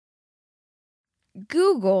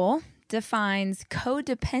Google defines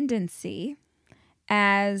codependency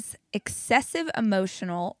as excessive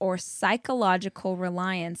emotional or psychological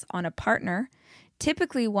reliance on a partner,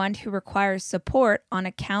 typically one who requires support on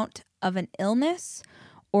account of an illness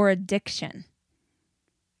or addiction.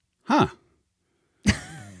 Huh.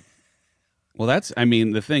 Well,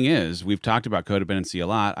 the thing is, we've talked about codependency a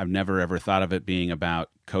lot. I've never ever thought of it being about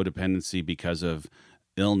codependency because of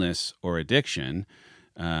illness or addiction.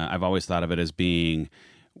 I've always thought of it as being,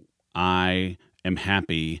 I am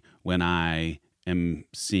happy when I am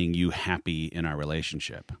seeing you happy in our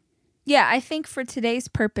relationship. Yeah, I think for today's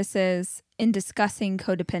purposes in discussing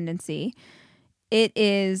codependency, it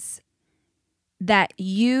is that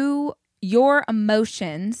your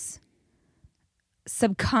emotions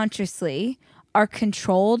subconsciously are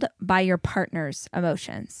controlled by your partner's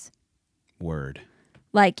emotions. Word.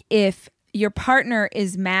 Like if your partner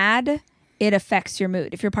is mad, it affects your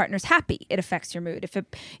mood. If your partner's happy, it affects your mood. If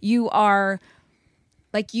you are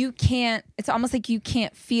like, it's almost like you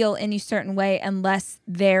can't feel any certain way unless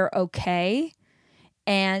they're okay.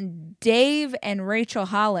 And Dave and Rachel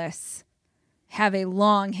Hollis have a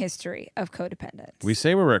long history of codependence. We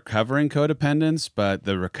say we're recovering codependence, but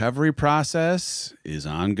the recovery process is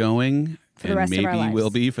ongoing for the rest of our lives. Maybe will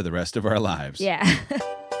be for the rest of our lives. Yeah.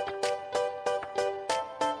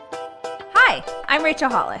 Hi, I'm Rachel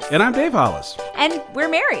Hollis. And I'm Dave Hollis. And we're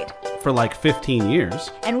married. For like 15 years.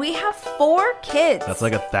 And we have 4 kids. That's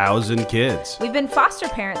like 1,000 kids. We've been foster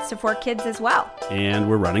parents to 4 kids as well. And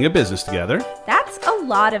we're running a business together. That's a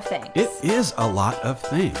lot of things. It is a lot of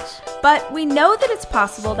things. But we know that it's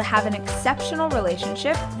possible to have an exceptional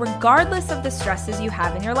relationship regardless of the stresses you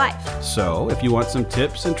have in your life. So if you want some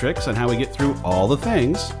tips and tricks on how we get through all the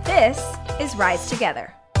things, this is Rise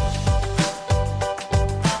Together.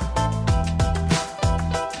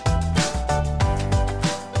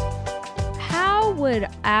 Would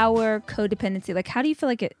our codependency, like, how do you feel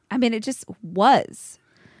like it? I mean, it just was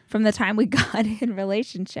from the time we got in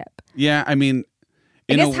relationship. Yeah, I mean,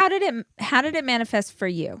 I guess how did it manifest for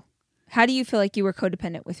you? How do you feel like you were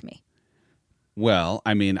codependent with me? Well,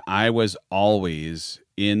 I mean, I was always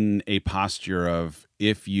in a posture of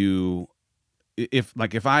if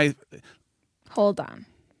I hold on.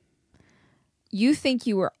 You think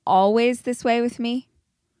you were always this way with me?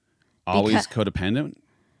 Always codependent?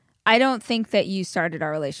 I don't think that you started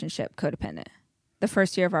our relationship codependent. The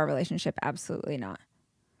first year of our relationship, absolutely not.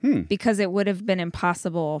 Because it would have been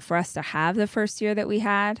impossible for us to have the first year that we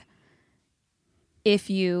had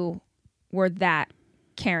if you were that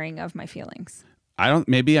caring of my feelings.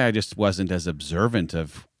 Maybe I just wasn't as observant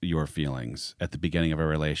of your feelings at the beginning of a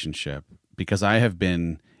relationship, because I have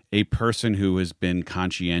been a person who has been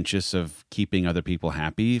conscientious of keeping other people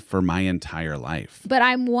happy for my entire life. But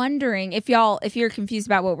I'm wondering if you're confused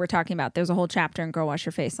about what we're talking about. There's a whole chapter in Girl Wash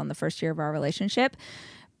Your Face on the first year of our relationship,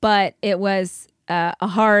 but it was a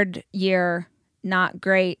hard year, not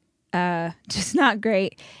great, just not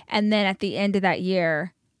great. And then at the end of that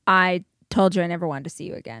year, I told you I never wanted to see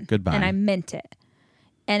you again. Goodbye. And I meant it.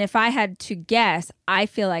 And if I had to guess, I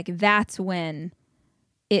feel like that's when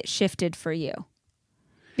it shifted for you.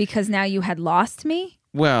 Because now you had lost me?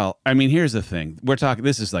 Well, I mean, here's the thing.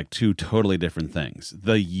 This is like 2 totally different things.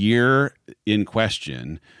 The year in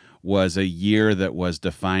question was a year that was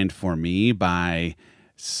defined for me by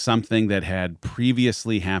something that had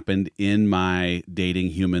previously happened in my dating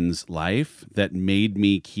humans life that made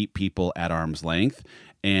me keep people at arm's length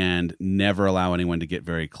and never allow anyone to get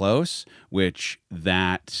very close, which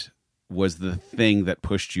that was the thing that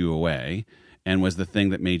pushed you away and was the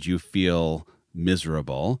thing that made you feel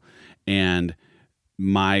miserable. And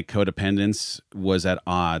my codependence was at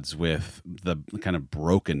odds with the kind of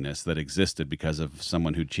brokenness that existed because of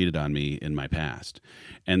someone who cheated on me in my past.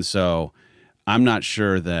 And so I'm not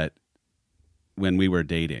sure that when we were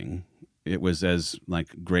dating, it was as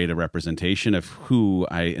like great a representation of who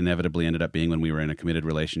I inevitably ended up being when we were in a committed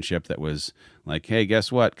relationship that was like, hey,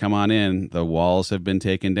 guess what? Come on in. The walls have been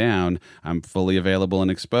taken down. I'm fully available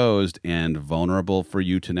and exposed and vulnerable for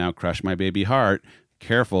you to now crush my baby heart.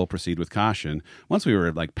 Careful, proceed with caution. Once we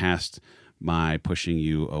were like past my pushing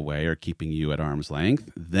you away or keeping you at arm's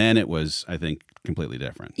length, then it was, I think, completely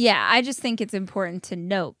different. Yeah, I just think it's important to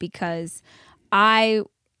note because I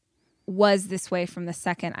was this way from the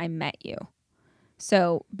second I met you.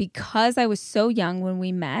 So because I was so young when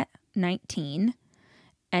we met, 19,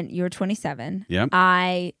 and you were 27, yep.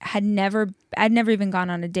 I'd never even gone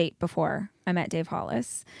on a date before I met Dave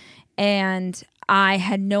Hollis. And I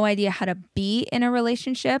had no idea how to be in a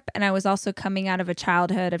relationship. And I was also coming out of a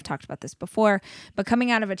childhood, I've talked about this before, but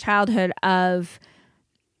coming out of a childhood of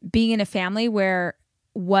being in a family where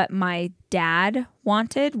what my dad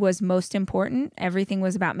wanted was most important. Everything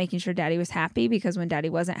was about making sure daddy was happy, because when daddy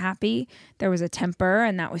wasn't happy, there was a temper,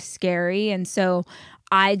 and that was scary. And so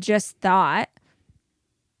I just thought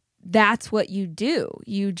that's what you do.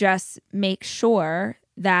 You just make sure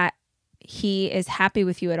that he is happy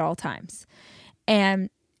with you at all times. And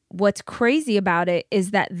what's crazy about it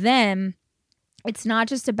is that then it's not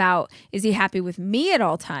just about, is he happy with me at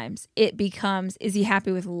all times? It becomes, is he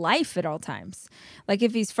happy with life at all times? Like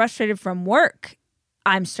if he's frustrated from work,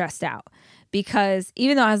 I'm stressed out, because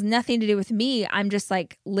even though it has nothing to do with me, I'm just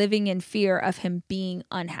like living in fear of him being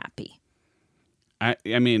unhappy. I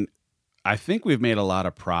mean, I think we've made a lot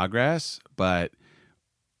of progress, but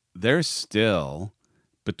there's still,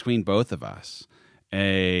 between both of us,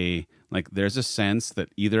 there's a sense that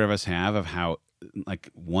either of us have of how, like,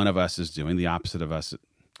 one of us is doing, the opposite of us,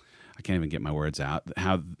 I can't even get my words out,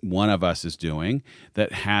 how one of us is doing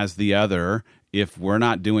that has the other, if we're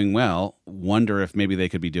not doing well, wonder if maybe they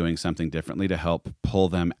could be doing something differently to help pull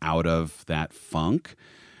them out of that funk.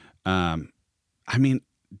 I mean,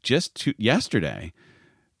 yesterday,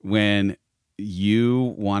 when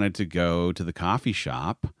you wanted to go to the coffee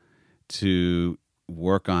shop to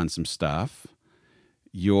work on some stuff,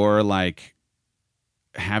 you're like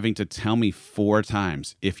having to tell me 4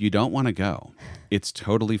 times, if you don't want to go, it's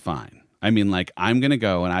totally fine. I mean, like, I'm going to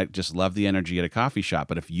go and I just love the energy at a coffee shop,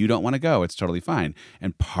 but if you don't want to go, it's totally fine.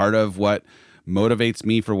 And part of what motivates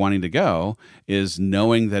me for wanting to go is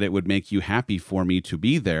knowing that it would make you happy for me to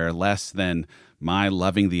be there, less than my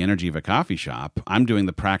loving the energy of a coffee shop. I'm doing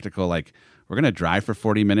the practical, like, we're going to drive for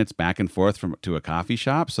 40 minutes back and forth to a coffee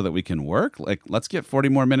shop so that we can work. Like, let's get 40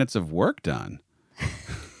 more minutes of work done.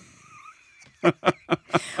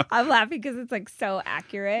 I'm laughing because it's like so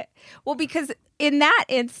accurate. Well, because in that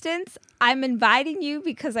instance, I'm inviting you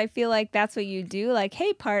because I feel like that's what you do. Like,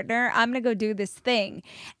 hey, partner, I'm going to go do this thing.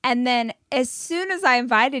 And then as soon as I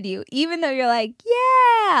invited you, even though you're like,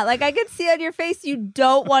 yeah, like I could see on your face, you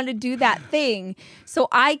don't want to do that thing. So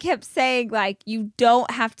I kept saying, like, you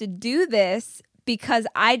don't have to do this, because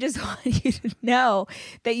I just want you to know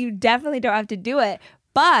that you definitely don't have to do it.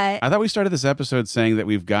 But I thought we started this episode saying that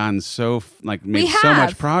we've gone made so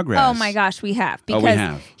much progress. Oh my gosh, we have.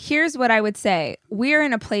 Because here's what I would say. We're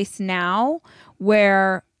in a place now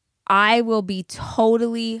where I will be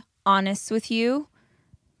totally honest with you.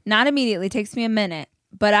 Not immediately, it takes me a minute,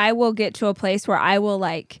 but I will get to a place where I will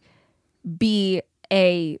be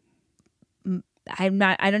I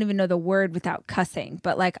don't even know the word without cussing,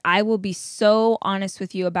 but like I will be so honest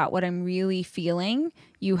with you about what I'm really feeling.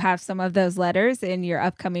 You have some of those letters in your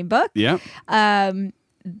upcoming book. Yeah.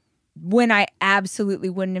 When I absolutely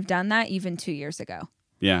wouldn't have done that even 2 years ago.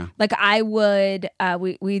 Yeah. Like I would,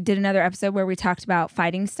 we did another episode where we talked about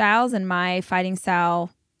fighting styles, and my fighting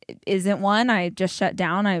style isn't one. I just shut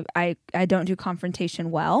down. I don't do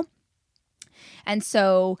confrontation well. And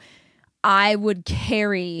so I would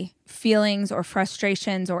carry feelings or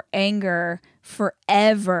frustrations or anger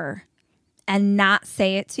forever and not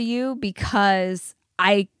say it to you because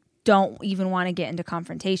I don't even want to get into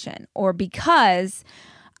confrontation, or because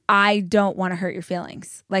I don't want to hurt your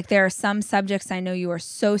feelings. Like there are some subjects I know you are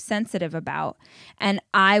so sensitive about, and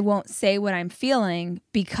I won't say what I'm feeling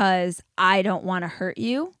because I don't want to hurt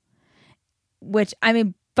you, which I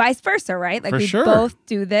mean, vice versa, right? Like we both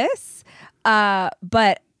do this.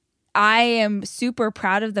 But I am super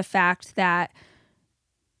proud of the fact that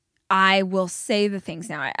I will say the things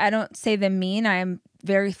now. I don't say them mean. I am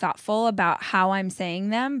very thoughtful about how I'm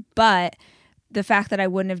saying them, but the fact that I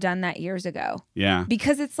wouldn't have done that years ago. Yeah.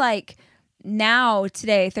 Because it's like now,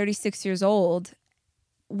 today, 36 years old,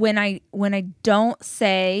 when I don't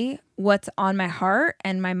say what's on my heart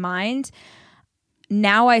and my mind,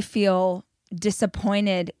 now I feel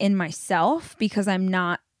disappointed in myself because I'm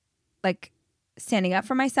not like standing up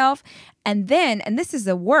for myself. And then, and this is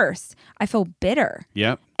the worst, I feel bitter.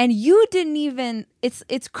 Yep. And you didn't even,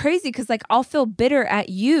 it's crazy because like I'll feel bitter at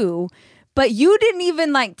you, but you didn't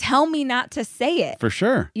even like tell me not to say it. For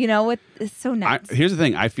sure. You know, it's so nuts. Here's the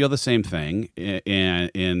thing. I feel the same thing,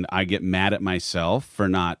 and I get mad at myself for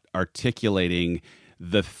not articulating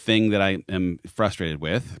the thing that I am frustrated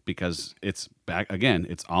with, because it's back again,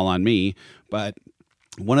 it's all on me. But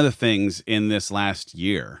one of the things in this last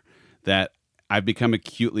year that I've become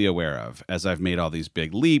acutely aware of as I've made all these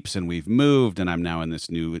big leaps and we've moved and I'm now in this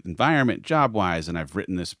new environment job-wise, and I've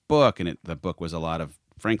written this book, and the book was a lot of,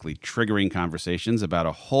 frankly, triggering conversations about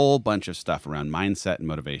a whole bunch of stuff around mindset and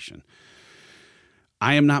motivation.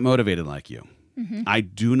 I am not motivated like you. Mm-hmm. I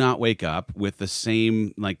do not wake up with the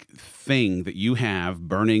same like thing that you have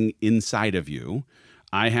burning inside of you.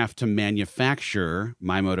 I have to manufacture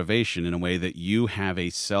my motivation in a way that you have a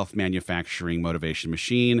self-manufacturing motivation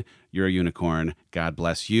machine. You're a unicorn. God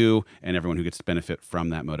bless you and everyone who gets to benefit from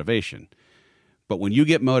that motivation. But when you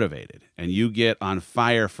get motivated and you get on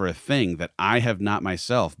fire for a thing that I have not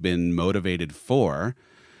myself been motivated for,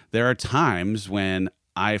 there are times when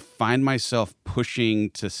I find myself pushing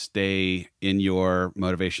to stay in your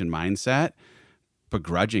motivation mindset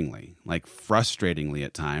begrudgingly, like frustratingly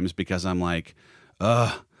at times, because I'm like,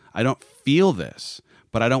 I don't feel this,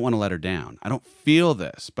 but I don't want to let her down. I don't feel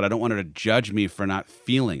this, but I don't want her to judge me for not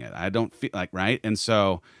feeling it. I don't feel like, right? And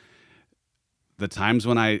so the times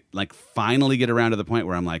when I like finally get around to the point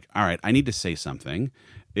where I'm like, all right, I need to say something,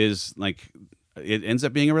 is like, it ends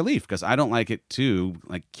up being a relief, because I don't like it too,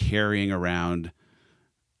 like carrying around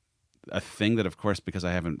a thing that, of course, because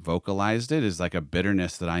I haven't vocalized it, is like a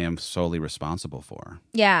bitterness that I am solely responsible for.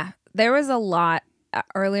 Yeah, there was a lot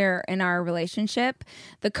earlier in our relationship.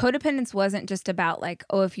 The codependence wasn't just about like,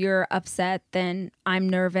 oh, if you're upset, then I'm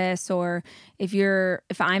nervous, or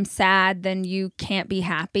if I'm sad, then you can't be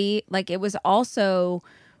happy. Like, it was also,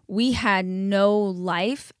 we had no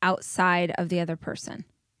life outside of the other person.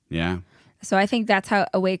 Yeah. So I think that's how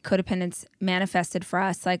a way codependence manifested for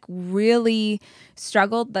us. Like, really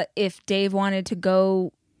struggled that if Dave wanted to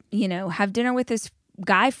go, have dinner with his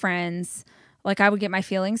guy friends, like, I would get my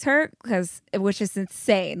feelings hurt, which is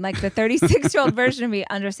insane. Like, the 36-year-old version of me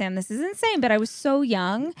understand this is insane, but I was so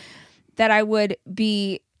young that I would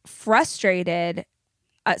be frustrated.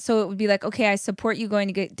 So it would be like, okay, I support you going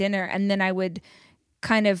to get dinner, and then I would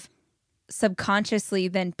kind of subconsciously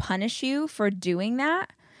then punish you for doing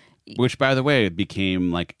that. Which, by the way,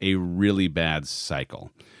 became like a really bad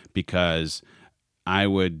cycle, because I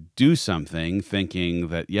would do something thinking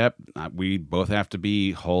that, yep, we both have to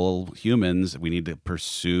be whole humans. We need to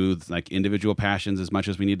pursue like individual passions as much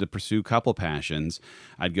as we need to pursue couple passions.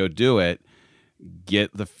 I'd go do it,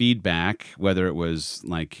 get the feedback, whether it was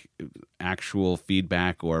like actual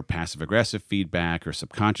feedback or passive aggressive feedback or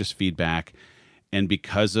subconscious feedback. And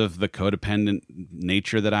because of the codependent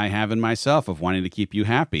nature that I have in myself of wanting to keep you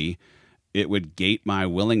happy, it would gate my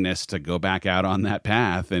willingness to go back out on that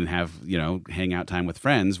path and have, hang out time with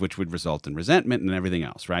friends, which would result in resentment and everything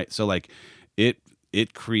else, right? So like it's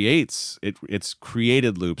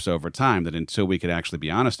created loops over time that until we could actually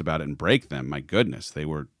be honest about it and break them, my goodness, they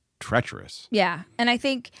were treacherous. Yeah. And I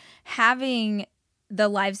think having the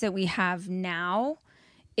lives that we have now,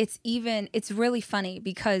 it's really funny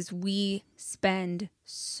because we spend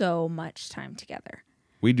so much time together.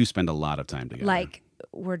 We do spend a lot of time together. Like,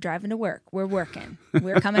 we're driving to work, we're working,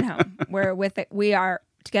 we're coming home, we are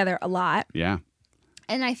together a lot. Yeah.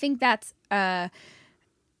 And I think that's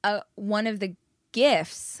one of the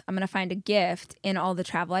gifts. I'm going to find a gift in all the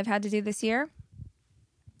travel I've had to do this year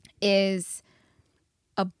is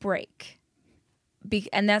a break.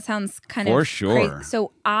 And that sounds kind of for sure. Crazy.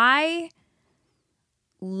 So I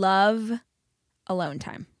love alone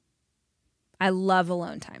time. I love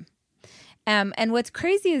alone time. And what's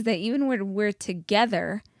crazy is that even when we're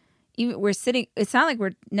together, we're sitting, it's not like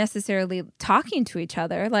we're necessarily talking to each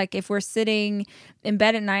other. Like, if we're sitting in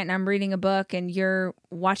bed at night and I'm reading a book and you're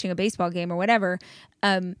watching a baseball game or whatever,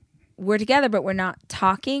 we're together, but we're not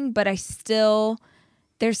talking. But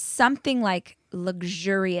there's something like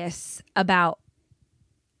luxurious about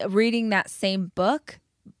reading that same book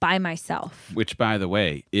by myself. Which, by the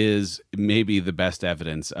way, is maybe the best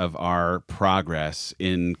evidence of our progress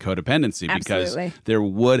in codependency. Absolutely. Because there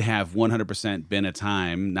would have 100% been a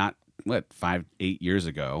time, not 5-8 years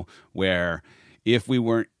ago, where if we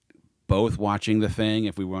weren't both watching the thing,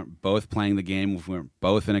 if we weren't both playing the game, if we weren't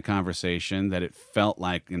both in a conversation, that it felt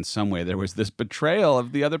like in some way there was this betrayal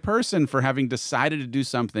of the other person for having decided to do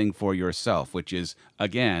something for yourself, which is,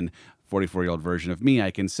 again, 44-year-old version of me,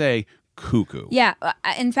 I can say, cuckoo. Yeah.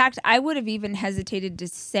 In fact, I would have even hesitated to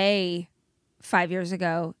say 5 years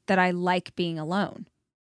ago that I like being alone.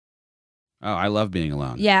 Oh, I love being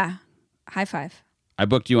alone. Yeah. High five. I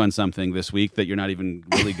booked you on something this week that you're not even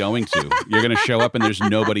really going to. You're going to show up and there's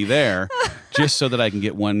nobody there just so that I can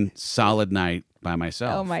get one solid night by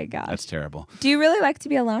myself. Oh my gosh. That's terrible. Do you really like to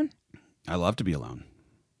be alone? I love to be alone.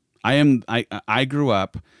 I grew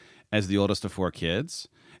up as the oldest of 4 kids.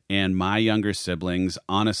 And my younger siblings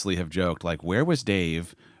honestly have joked, like, where was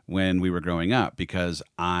Dave when we were growing up? Because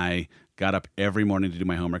I got up every morning to do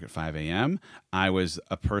my homework at 5 a.m. I was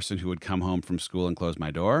a person who would come home from school and close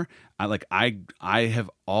my door. I have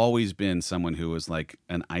always been someone who was like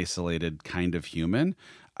an isolated kind of human.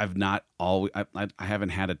 I've not always, I haven't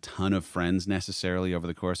had a ton of friends necessarily over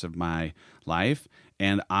the course of my life.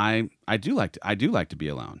 And I do like to be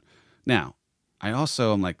alone. Now, I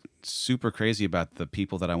also am like super crazy about the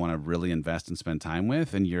people that I want to really invest and spend time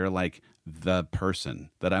with. And you're like the person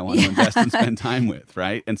that I want to invest and spend time with.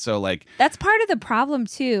 Right. And so like, That's part of the problem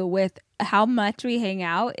too with how much we hang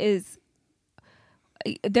out is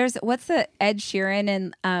what's the Ed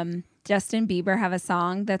Sheeran and Justin Bieber have a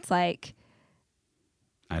song that's like,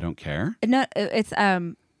 I don't care. no,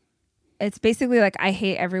 it's basically like, I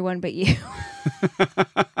hate everyone but you.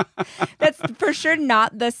 That's for sure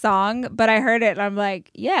not the song, but I heard it and I'm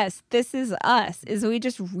like, yes, this is us. Is we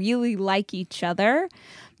just really like each other.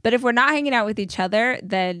 But if we're not hanging out with each other,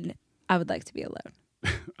 then I would like to be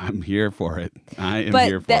alone. I'm here for it. I am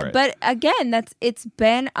here for it. But again, it's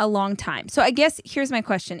been a long time. So I guess here's my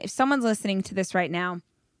question. If someone's listening to this right now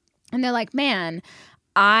and they're like, man,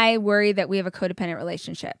 I worry that we have a codependent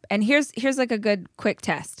relationship. And here's like a good quick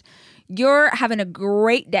test. You're having a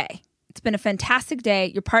great day. It's been a fantastic day.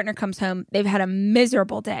 Your partner comes home. They've had a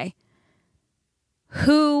miserable day.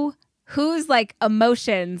 Whose like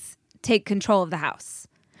emotions take control of the house?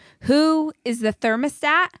 Who is the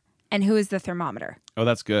thermostat and who is the thermometer? Oh,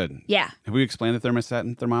 that's good. Yeah. Have we explained the thermostat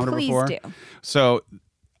and thermometer Please before? do. So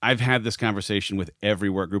I've had this conversation with every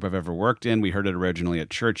work group I've ever worked in. We heard it originally at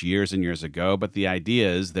church years and years ago, but the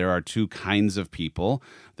idea is there are two kinds of people.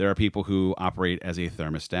 There are people who operate as a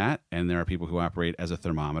thermostat, and there are people who operate as a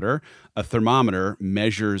thermometer. A thermometer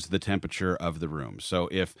measures the temperature of the room. So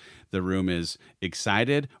if the room is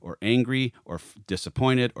excited or angry or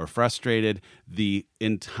disappointed or frustrated, the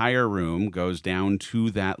entire room goes down to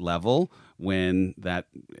that level when that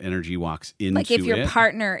energy walks into it. Like if your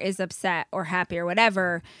partner is upset or happy or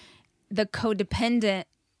whatever, the codependent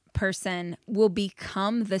person will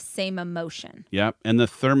become the same emotion. Yep. And the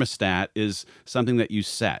thermostat is something that you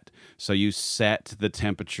set. So you set the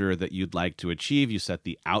temperature that you'd like to achieve. You set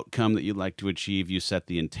the outcome that you'd like to achieve. You set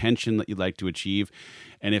the intention that you'd like to achieve.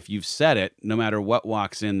 And if you've set it, no matter what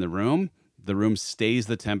walks in the room stays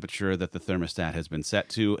the temperature that the thermostat has been set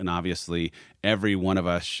to. And obviously, every one of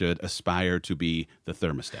us should aspire to be the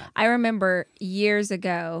thermostat. I remember years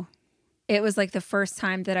ago, it was like the first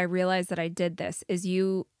time that I realized that I did this, is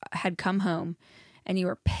you had come home and you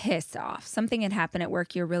were pissed off. Something had happened at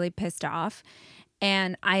work. You were really pissed off.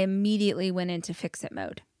 And I immediately went into fix-it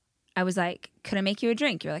mode. I was like, could I make you a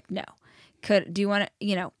drink? You're like, no. Do you want to,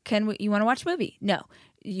 you want to watch a movie? No.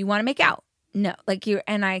 You want to make out? No,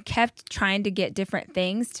 and I kept trying to get different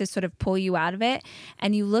things to sort of pull you out of it.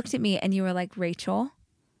 And you looked at me and you were like, Rachel,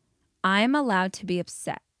 I'm allowed to be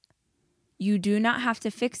upset. You do not have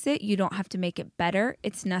to fix it. You don't have to make it better.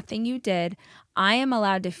 It's nothing you did. I am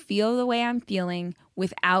allowed to feel the way I'm feeling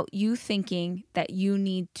without you thinking that you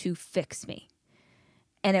need to fix me.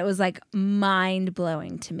 And it was like mind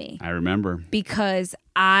blowing to me. I remember. Because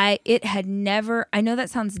I know that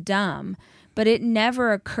sounds dumb, but it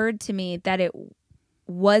never occurred to me that it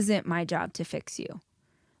wasn't my job to fix you.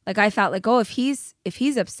 Like I thought like, oh, if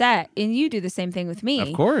he's upset and you do the same thing with me.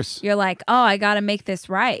 Of course. You're like, oh, I got to make this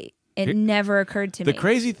right. It never occurred to me. The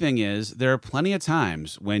crazy thing is there are plenty of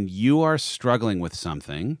times when you are struggling with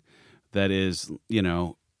something that is,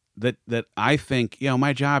 that I think,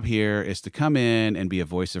 my job here is to come in and be a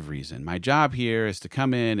voice of reason. My job here is to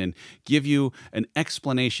come in and give you an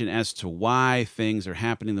explanation as to why things are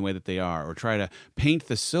happening the way that they are, or try to paint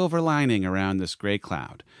the silver lining around this gray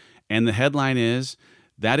cloud. And the headline is,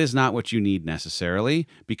 that is not what you need necessarily,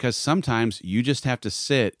 because sometimes you just have to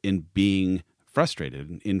sit in being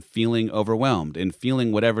frustrated, in feeling overwhelmed, in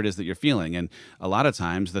feeling whatever it is that you're feeling. And a lot of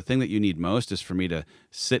times the thing that you need most is for me to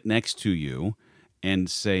sit next to you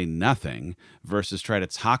and say nothing versus try to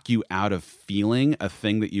talk you out of feeling a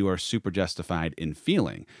thing that you are super justified in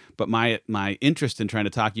feeling. But my interest in trying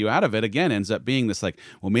to talk you out of it, again, ends up being this like,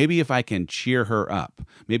 well, maybe if I can cheer her up,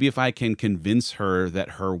 maybe if I can convince her that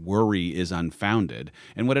her worry is unfounded.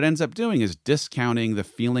 And what it ends up doing is discounting the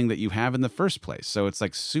feeling that you have in the first place. So it's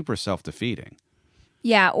like super self-defeating.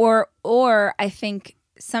 Yeah, or I think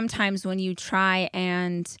sometimes when you try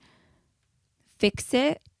and fix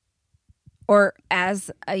it, or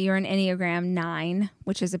as you're an Enneagram 9,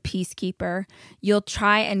 which is a peacekeeper, you'll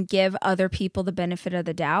try and give other people the benefit of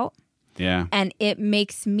the doubt. Yeah. And it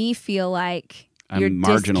makes me feel like I'm you're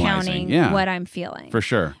marginalizing discounting what I'm feeling. For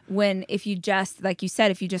sure. When if you just, like you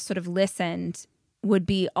said, if you just sort of listened, would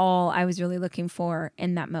be all I was really looking for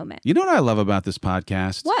in that moment. You know what I love about this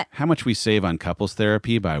podcast? What? How much we save on couples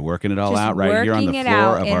therapy by working it all Just out right here on the working it floor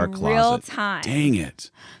out of in our closet. real time. Dang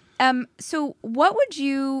it. So what would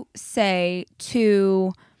you say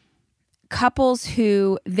to couples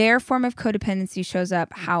who their form of codependency shows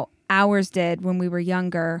up how ours did when we were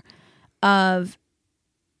younger, of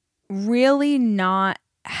really not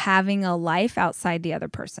having a life outside the other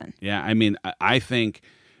person. Yeah, I mean, I think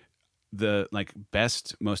the like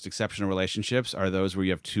best, most exceptional relationships are those where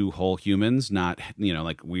you have two whole humans, not,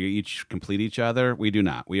 like we each complete each other. We do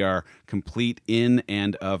not. We are complete in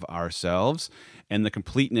and of ourselves. And the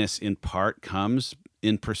completeness in part comes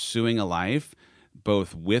in pursuing a life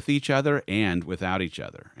both with each other and without each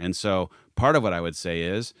other. And so part of what I would say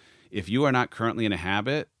is if you are not currently in a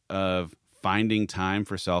habit of finding time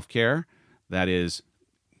for self-care, that is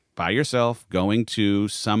by yourself, going to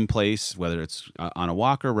some place, whether it's on a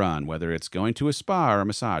walk or run, whether it's going to a spa or a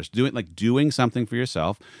massage, doing something for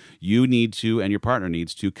yourself, you need to, and your partner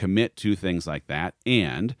needs to commit to things like that.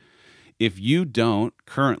 And if you don't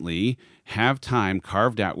currently have time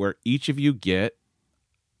carved out where each of you get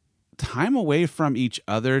time away from each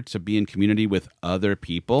other to be in community with other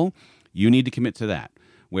people, you need to commit to that,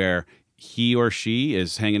 where he or she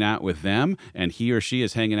is hanging out with them and he or she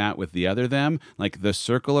is hanging out with the other them, like the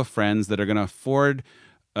circle of friends that are going to afford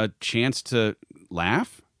a chance to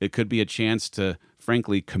laugh. It could be a chance to,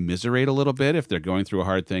 frankly, commiserate a little bit if they're going through a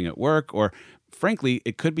hard thing at work, or frankly,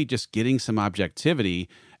 it could be just getting some objectivity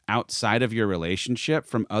outside of your relationship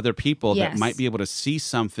from other people that might be able to see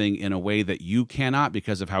something in a way that you cannot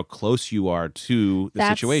because of how close you are to the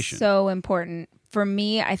situation. That's so important. For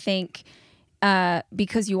me, I think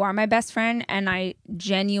because you are my best friend and I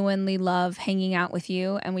genuinely love hanging out with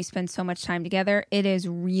you and we spend so much time together, it is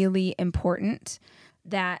really important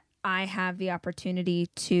that I have the opportunity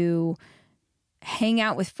to hang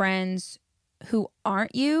out with friends who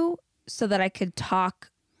aren't you so that I could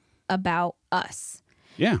talk about us.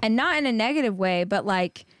 Yeah. And not in a negative way, but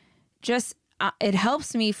like just it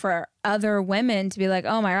helps me for other women to be like,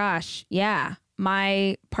 oh my gosh, yeah,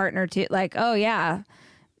 my partner too. Like, oh yeah,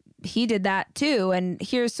 he did that too. And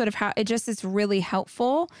here's sort of how it just is really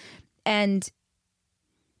helpful and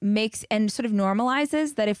makes and sort of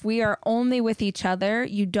normalizes that if we are only with each other,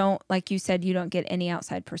 you don't, like you said, you don't get any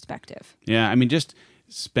outside perspective. Yeah. I mean, just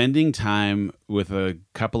spending time with a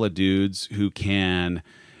couple of dudes who can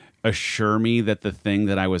assure me that the thing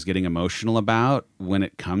that I was getting emotional about when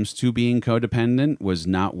it comes to being codependent was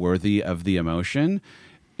not worthy of the emotion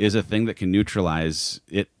is a thing that can neutralize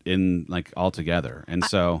it in like altogether. And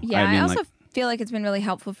so, I also feel like it's been really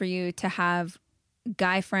helpful for you to have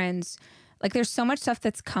guy friends. Like there's so much stuff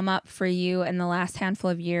that's come up for you in the last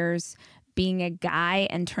handful of years being a guy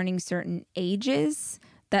and turning certain ages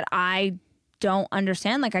that I don't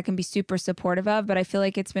understand. Like I can be super supportive of, but I feel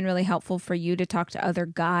like it's been really helpful for you to talk to other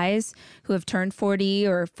guys who have turned 40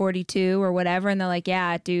 or 42 or whatever. And they're like,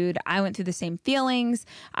 yeah, dude, I went through the same feelings.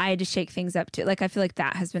 I had to shake things up too. Like, I feel like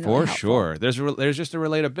that has been really helpful. For sure. There's just a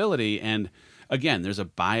relatability. And again, there's a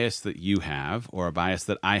bias that you have or a bias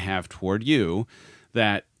that I have toward you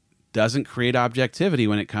that doesn't create objectivity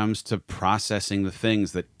when it comes to processing the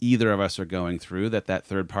things that either of us are going through that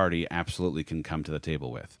third party absolutely can come to the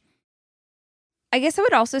table with. I guess I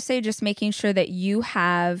would also say just making sure that you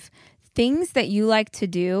have things that you like to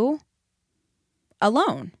do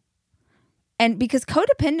alone. And because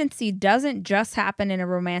codependency doesn't just happen in a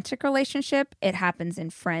romantic relationship, it happens in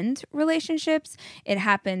friend relationships, it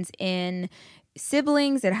happens in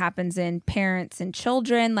siblings, it happens in parents and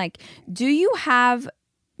children. Like, do you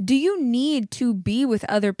need to be with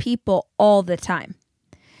other people all the time?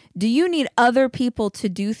 Do you need other people to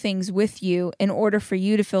do things with you in order for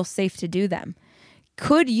you to feel safe to do them?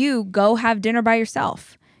 Could you go have dinner by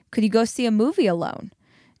yourself? Could you go see a movie alone?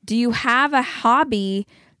 Do you have a hobby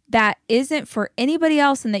that isn't for anybody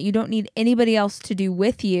else and that you don't need anybody else to do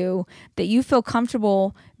with you, that you feel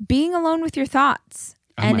comfortable being alone with your thoughts?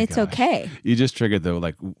 And it's okay. You just triggered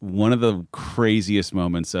like one of the craziest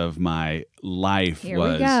moments of my life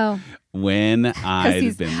when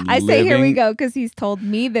I'd been I say here we go because he's told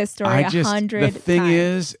me this story 100 times. The thing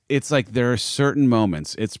is, it's like there are certain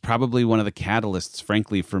moments. It's probably one of the catalysts,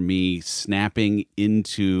 frankly, for me snapping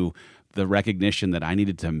into the recognition that I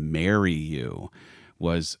needed to marry you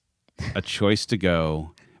was a choice to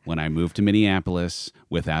go when I moved to Minneapolis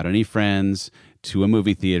without any friends to a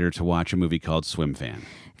movie theater to watch a movie called Swim Fan.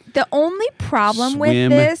 The only problem with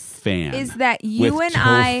this is that you and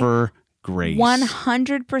I Grace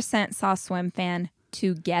 100% saw Swim Fan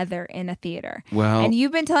together in a theater. Well, and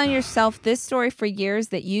you've been telling yourself this story for years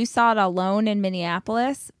that you saw it alone in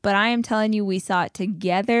Minneapolis, but I am telling you we saw it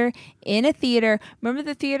together in a theater. Remember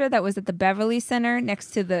the theater that was at the Beverly Center next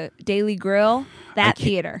to the Daily Grill? That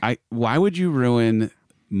theater. Why would you ruin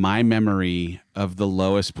my memory of the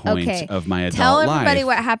lowest point of my adult life? Tell everybody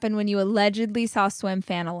what happened when you allegedly saw Swim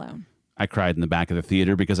Fan alone. I cried in the back of the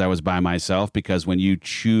theater because I was by myself, because when you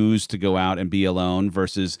choose to go out and be alone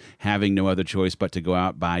versus having no other choice but to go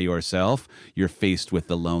out by yourself, you're faced with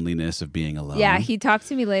the loneliness of being alone. Yeah, he talked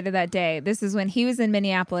to me later that day. This is when he was in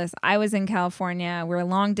Minneapolis. I was in California. We're a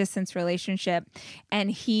long distance relationship.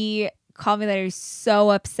 And he called me later. He was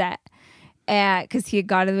so upset because he had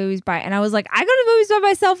gone to the movies by. And I was like, I go to the movies by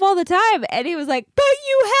myself all the time. And he was like, but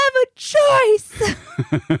you have a choice.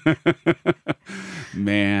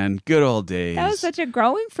 Man, good old days. That was such a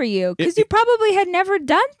growing for you because you probably had never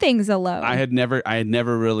done things alone. I had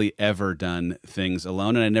never really ever done things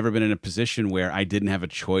alone, and I'd never been in a position where I didn't have a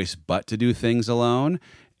choice but to do things alone.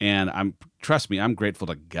 And trust me, I'm grateful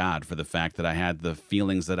to God for the fact that I had the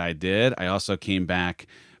feelings that I did. I also came back,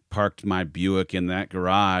 parked my Buick in that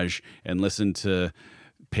garage, and listened to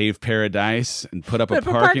Pave Paradise and put up a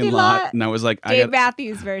parking lot. And I was like, Dave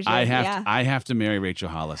Matthews version. I have to marry Rachel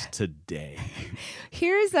Hollis today.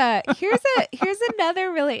 Here's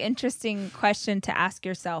another really interesting question to ask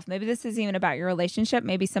yourself. Maybe this isn't even about your relationship.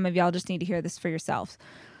 Maybe some of y'all just need to hear this for yourselves.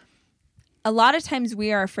 A lot of times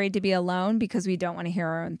we are afraid to be alone because we don't want to hear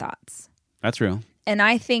our own thoughts. That's real. And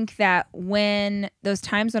I think that when those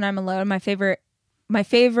times when I'm alone, my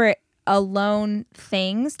favorite alone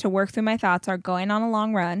things to work through my thoughts are going on a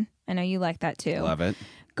long run. I know you like that too. Love it.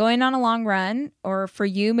 Going on a long run, or for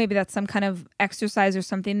you, maybe that's some kind of exercise or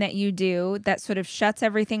something that you do that sort of shuts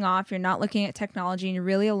everything off. You're not looking at technology and you're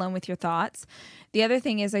really alone with your thoughts. The other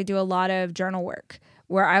thing is I do a lot of journal work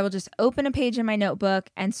where I will just open a page in my notebook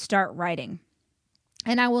and start writing.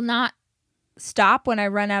 And I will not stop when I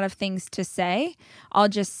run out of things to say. I'll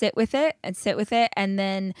just sit with it. And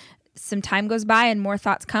then some time goes by and more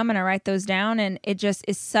thoughts come and I write those down. And it just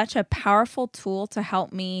is such a powerful tool to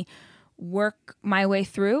help me work my way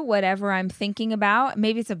through whatever I'm thinking about.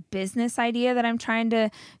 Maybe it's a business idea that I'm trying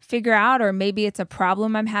to figure out, or maybe it's a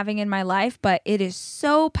problem I'm having in my life, but it is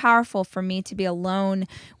so powerful for me to be alone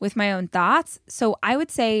with my own thoughts. So I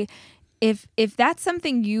would say if that's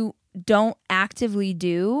something you don't actively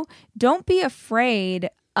do, don't be afraid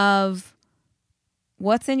of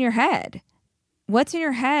what's in your head. What's in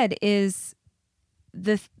your head is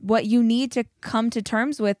what you need to come to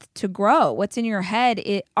terms with to grow. What's in your head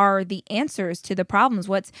are the answers to the problems.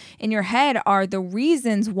 What's in your head are the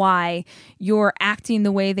reasons why you're acting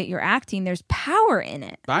the way that you're acting. There's power in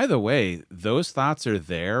it. By the way, those thoughts are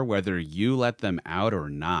there whether you let them out or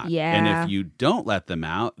not. Yeah. And if you don't let them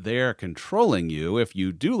out, they're controlling you. If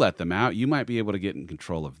you do let them out, you might be able to get in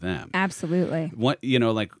control of them. Absolutely.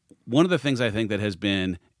 One of the things I think that has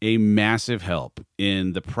been a massive help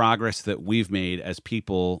in the progress that we've made as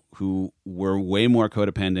people who were way more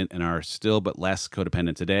codependent and are still but less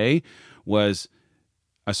codependent today was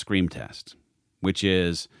a scream test, which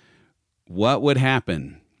is what would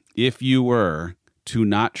happen if you were to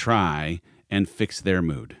not try and fix their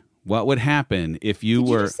mood? What would happen if you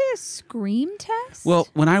were... Did you say a scream test? Well,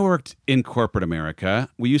 when I worked in corporate America,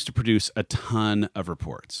 we used to produce a ton of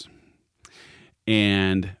reports.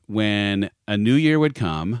 And when a new year would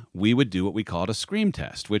come, we would do what we called a scream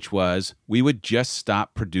test, which was we would just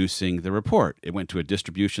stop producing the report. It went to a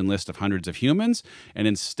distribution list of hundreds of humans, and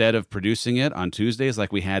instead of producing it on Tuesdays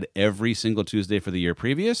like we had every single Tuesday for the year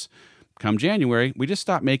previous, come January, we just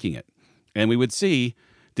stopped making it. And we would see,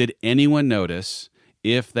 did anyone notice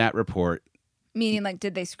if that report... Meaning, like,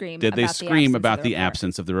 did they scream about the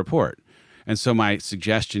absence of the report? And so my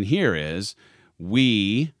suggestion here is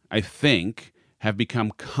we, I think... have become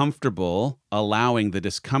comfortable allowing the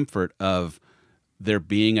discomfort of there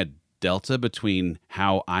being a delta between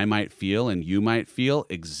how I might feel and you might feel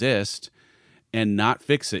exist and not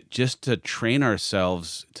fix it, just to train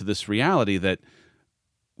ourselves to this reality that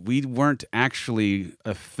we weren't actually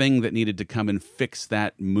a thing that needed to come and fix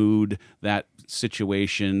that mood, that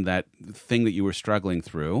situation, that thing that you were struggling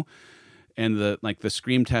through. And the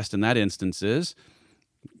scream test in that instance is,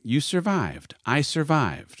 you survived. I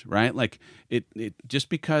survived, right? Like it just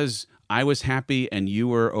because I was happy and you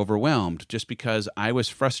were overwhelmed, just because I was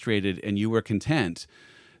frustrated and you were content,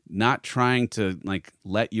 not trying to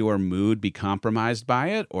let your mood be compromised by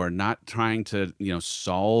it, or not trying to,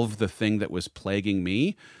 solve the thing that was plaguing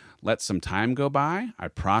me. Let some time go by. I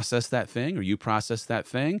processed that thing, or you processed that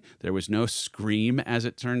thing. There was no scream, as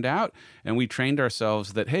it turned out. And we trained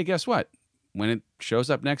ourselves that, hey, guess what? When it shows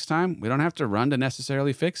up next time, we don't have to run to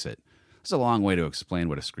necessarily fix it. It's a long way to explain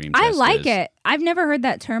what a scream test is. I like it. I've never heard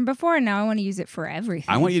that term before, and now I want to use it for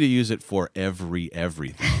everything. I want you to use it for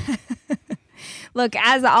everything. Look,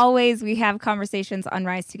 as always, we have conversations on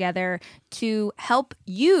Rise Together to help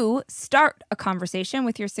you start a conversation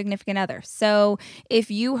with your significant other. So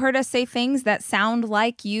if you heard us say things that sound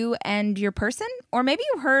like you and your person, or maybe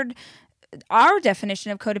you heard our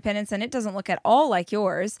definition of codependence, and it doesn't look at all like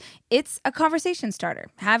yours. It's a conversation starter.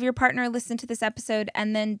 Have your partner listen to this episode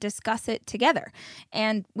and then discuss it together.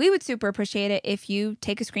 And we would super appreciate it if you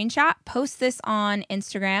take a screenshot, post this on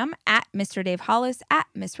Instagram at Mr. Dave Hollis, at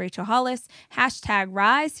Miss Rachel Hollis, hashtag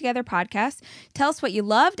Rise Together Podcast. Tell us what you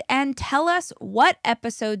loved and tell us what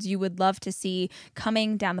episodes you would love to see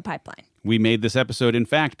coming down the pipeline. We made this episode, in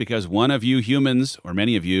fact, because one of you humans, or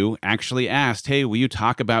many of you, actually asked, hey, will you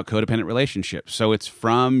talk about codependent relationships? So it's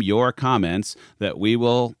from your comments that we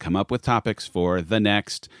will come up with topics for the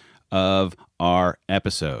next of our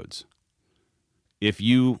episodes. If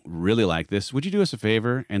you really like this, would you do us a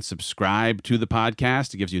favor and subscribe to the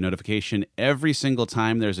podcast? It gives you a notification every single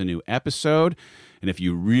time there's a new episode. And if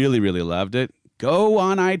you really, really loved it, go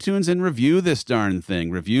on iTunes and review this darn thing.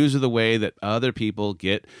 Reviews are the way that other people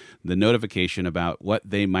get the notification about what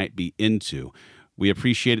they might be into. We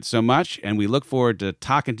appreciate it so much, and we look forward to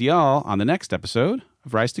talking to y'all on the next episode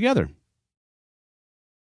of Rise Together.